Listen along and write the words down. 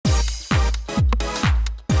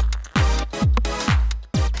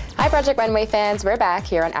Project Runway fans, we're back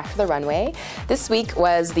here on After the Runway. This week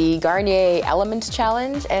was the Garnier Element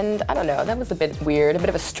Challenge, and I don't know, that was a bit weird, a bit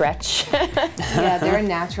of a stretch. Yeah, there are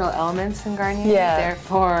natural elements in Garnier,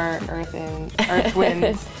 therefore earth,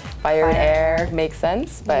 wind, fire and air makes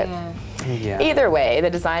sense, but either way, the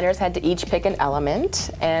designers had to each pick an element,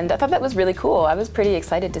 and I thought that was really cool. I was pretty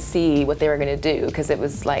excited to see what they were going to do, because it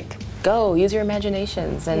was like, go, use your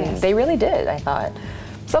imaginations, and they really did, I thought.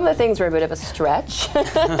 Some of the things were a bit of a stretch.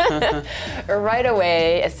 Right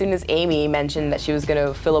away, as soon as Amy mentioned that she was going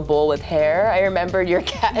to fill a bowl with hair, I remembered your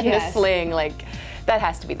cat in a sling. Like, that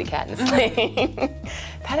has to be the cat in a sling.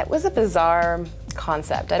 That was a bizarre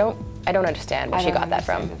concept. I don't understand where she got that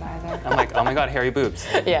from. I'm like, oh my god, hairy boobs.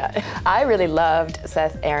 Yeah, I really loved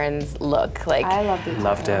Seth Aaron's look. Like, I loved it.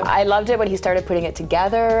 Loved it. I loved it when he started putting it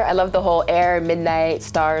together. I loved the whole air, midnight,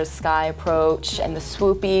 stars, sky approach, and the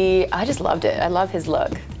swoopy. I just loved it. I love his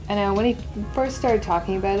look. I know, when he first started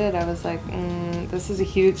talking about it, I was like, this is a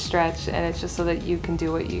huge stretch, and it's just so that you can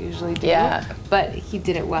do what you usually do. Yeah. But he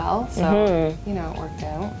did it well, so, you know, it worked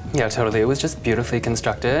out. Yeah, totally. It was just beautifully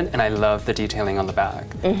constructed, and I love the detailing on the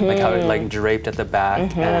back. Like how it like draped at the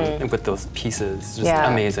back and with those pieces. Just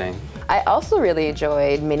amazing. I also really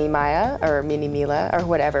enjoyed Mini Maya, or Mini Mila, or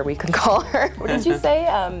whatever we can call her. What did you say?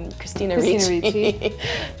 Christina Ricci.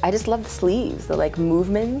 I just love the sleeves, the like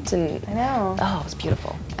movement, and I know. Oh, it was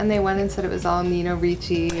beautiful. And they went and said it was all Nino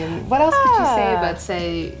Ricci, and what else could you say but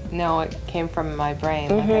say, no, it came from my brain?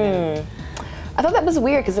 Like I thought that was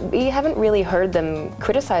weird, because we haven't really heard them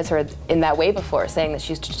criticize her in that way before, saying that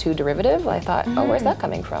she's too derivative. I thought, oh, where's that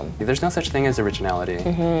coming from? There's no such thing as originality,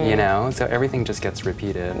 you know? So everything just gets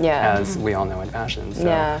repeated, as we all know in fashion.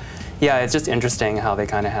 So. Yeah, it's just interesting how they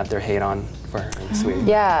kind of had their hate on for her in Sweet.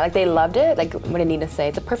 Yeah, like they loved it. Like, what did Nina say?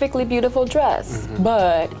 It's a perfectly beautiful dress.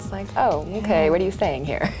 But it's like, oh, okay, what are you saying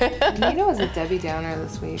here? Nina was a Debbie Downer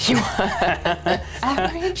this week. She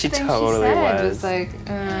was. She totally was like,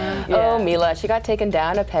 oh, Mila, she got taken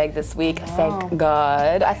down a peg this week, thank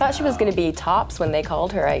God. I thought she was going to be tops when they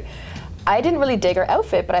called her. I didn't really dig her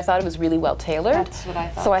outfit, but I thought it was really well tailored. That's what I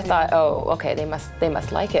thought. So I thought, oh, okay, they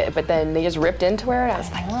must like it. But then they just ripped into her, and I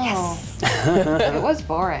was like, yes. It was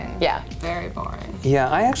boring. Yeah. Very boring. Yeah,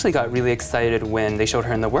 I actually got really excited when they showed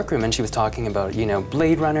her in the workroom and she was talking about, you know,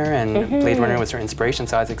 Blade Runner, and Blade Runner was her inspiration.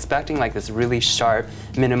 So I was expecting like this really sharp,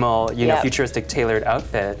 minimal, you know, futuristic tailored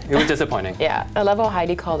outfit. It was disappointing. Yeah, I love how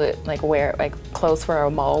Heidi called it like clothes for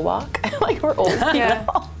a mall walk, like for old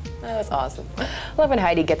people. That was awesome. I love when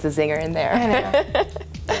Heidi gets a zinger in there. I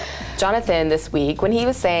know. Jonathan this week, when he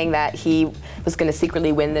was saying that he was going to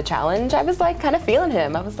secretly win the challenge, I was like kind of feeling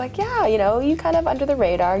him. I was like, yeah, you know, you kind of under the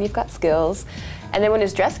radar and you've got skills. And then when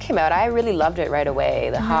his dress came out, I really loved it right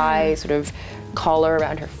away. The high sort of collar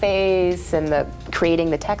around her face, and the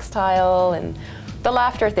creating the textile, and the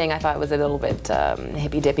laughter thing I thought was a little bit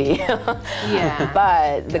hippy-dippy.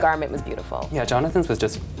 But the garment was beautiful. Yeah, Jonathan's was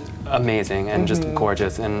just amazing and just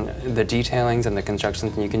gorgeous, and the detailings and the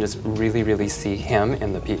constructions, and you can just really, really see him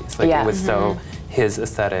in the piece. Like it was so his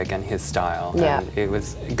aesthetic and his style, and it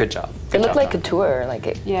was a good job. It looked like couture, like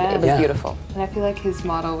it was beautiful. And I feel like his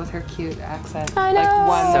model with her cute accent, I know. like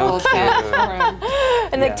one So little cute for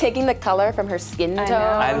him. And like taking the color from her skin tone,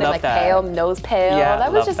 I and love like that. pale, nose pale. Yeah,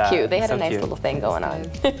 that was just that. cute. They had so a nice cute. little thing going on.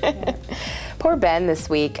 Poor Ben this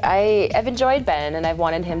week. I've enjoyed Ben, and I've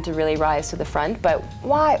wanted him to really rise to the front, but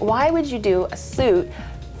why would you do a suit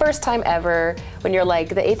first time ever when you're like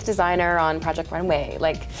the 8th designer on Project Runway?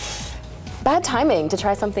 Like, bad timing to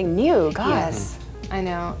try something new, God. Yes, I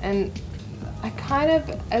know. And I kind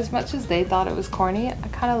of, as much as they thought it was corny, I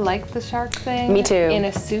kind of liked the shark thing. Me too. In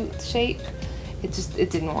a suit shape. It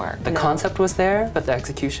didn't work. The concept was there, but the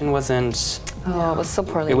execution wasn't. Oh, it was so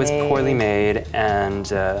poorly made. It was poorly made,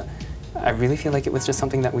 and I really feel like it was just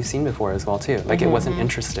something that we've seen before as well too. Like it wasn't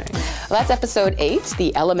interesting. Well, that's episode 8,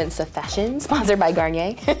 the Elements of Fashion, sponsored by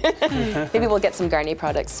Garnier. Maybe we'll get some Garnier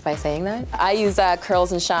products by saying that. I use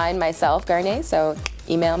Curls and Shine myself, Garnier, so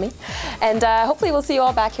email me. And hopefully we'll see you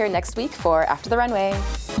all back here next week for After the Runway.